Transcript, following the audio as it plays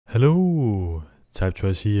Hello, Type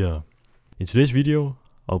Choice here. In today's video,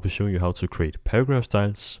 I'll be showing you how to create paragraph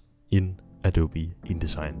styles in Adobe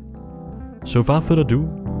InDesign. So without further ado,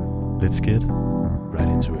 let's get right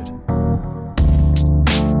into it.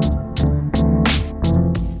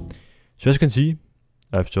 So as you can see,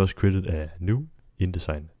 I've just created a new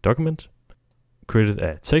InDesign document, created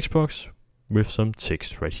a text box with some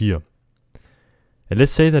text right here. And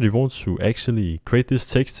let's say that we want to actually create this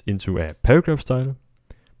text into a paragraph style.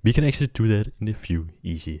 We can actually do that in a few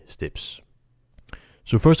easy steps.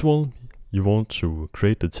 So first of all, you want to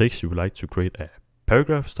create the text you would like to create a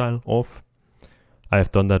paragraph style of. I have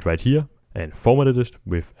done that right here and formatted it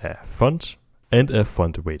with a font and a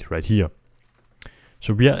font weight right here.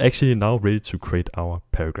 So we are actually now ready to create our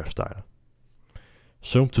paragraph style.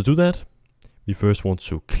 So to do that, we first want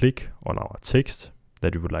to click on our text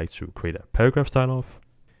that we would like to create a paragraph style of.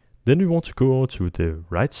 Then we want to go over to the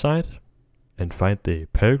right side and find the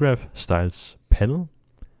paragraph styles panel.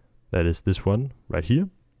 That is this one right here.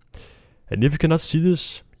 And if you cannot see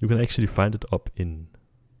this, you can actually find it up in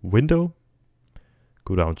Window.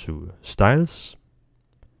 Go down to Styles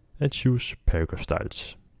and choose Paragraph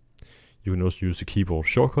Styles. You can also use the keyboard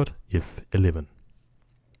shortcut F11.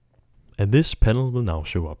 And this panel will now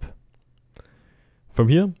show up. From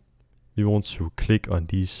here, we want to click on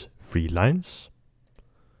these three lines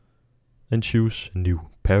and choose New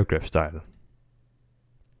Paragraph Style.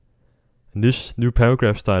 And this new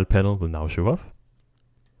paragraph style panel will now show up.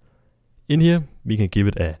 In here, we can give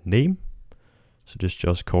it a name. So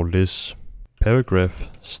just call this paragraph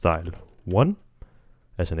style 1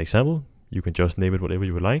 as an example. You can just name it whatever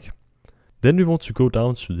you would like. Then we want to go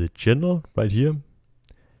down to the general right here.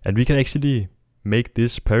 And we can actually make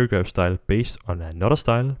this paragraph style based on another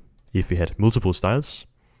style. If we had multiple styles,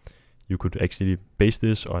 you could actually base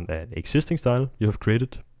this on an existing style you have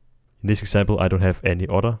created. In this example, I don't have any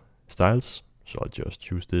other styles, so I'll just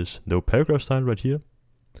choose this no paragraph style right here.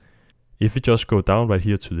 If we just go down right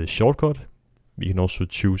here to the shortcut, we can also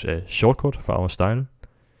choose a shortcut for our style.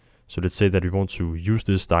 So let's say that we want to use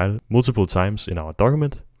this style multiple times in our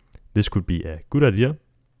document. This could be a good idea.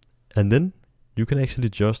 And then you can actually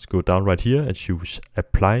just go down right here and choose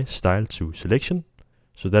apply style to selection.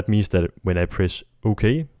 So that means that when I press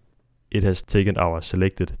OK, it has taken our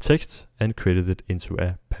selected text and created it into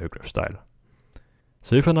a paragraph style.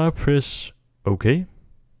 So if I now press OK,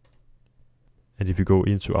 and if you go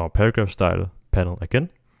into our paragraph style panel again,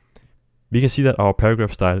 we can see that our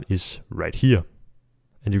paragraph style is right here.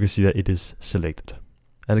 And you can see that it is selected.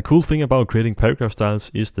 And the cool thing about creating paragraph styles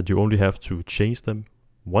is that you only have to change them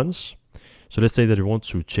once. So let's say that you want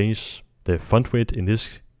to change the font weight in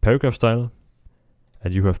this paragraph style,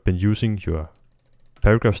 and you have been using your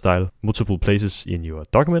paragraph style multiple places in your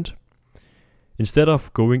document. Instead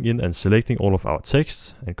of going in and selecting all of our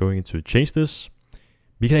text and going into change this,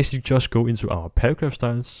 we can actually just go into our paragraph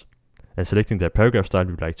styles and selecting the paragraph style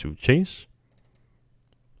we would like to change.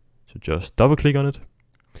 So just double click on it.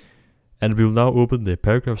 And we'll now open the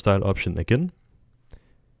paragraph style option again.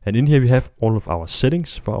 And in here we have all of our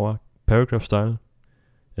settings for our paragraph style.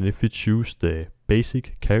 And if we choose the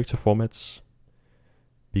basic character formats,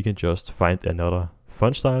 we can just find another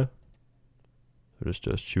font style. So let's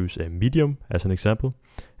just choose a medium as an example.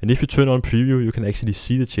 And if you turn on preview, you can actually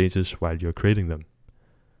see the changes while you're creating them.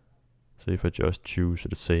 So if I just choose,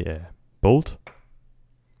 let's say, a bold,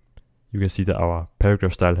 you can see that our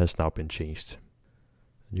paragraph style has now been changed.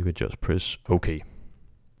 You can just press OK.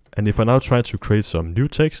 And if I now try to create some new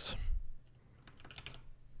text,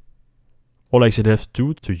 all I actually have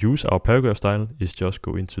to do to use our paragraph style is just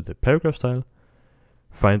go into the paragraph style,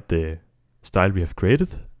 find the style we have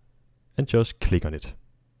created, and just click on it.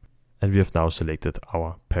 And we have now selected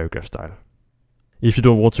our paragraph style. If you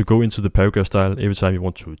don't want to go into the paragraph style every time you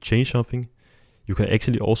want to change something, you can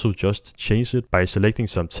actually also just change it by selecting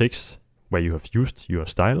some text where you have used your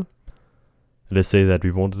style. Let's say that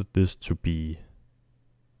we wanted this to be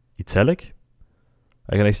italic.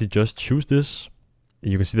 I can actually just choose this.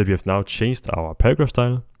 You can see that we have now changed our paragraph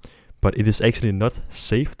style, but it is actually not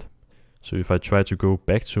saved. So if I try to go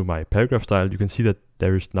back to my paragraph style, you can see that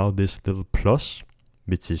there is now this little plus,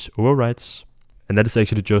 which is overrides. And that is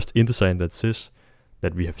actually just InDesign that says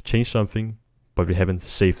that we have changed something, but we haven't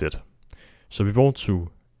saved it. So we want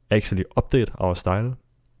to actually update our style.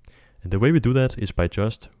 And the way we do that is by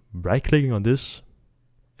just right-clicking on this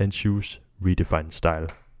and choose Redefine Style.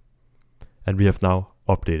 And we have now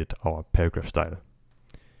updated our paragraph style.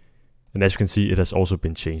 And as you can see, it has also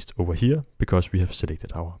been changed over here because we have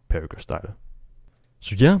selected our paragraph style.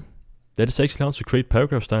 So yeah, that is actually how to create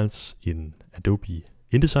paragraph styles in Adobe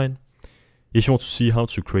InDesign. If you want to see how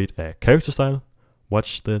to create a character style,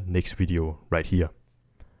 watch the next video right here.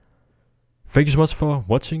 Thank you so much for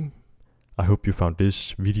watching. I hope you found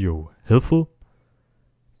this video helpful.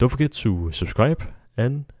 Don't forget to subscribe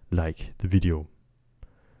and like the video.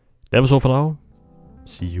 That was all for now.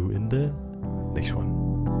 See you in the next one.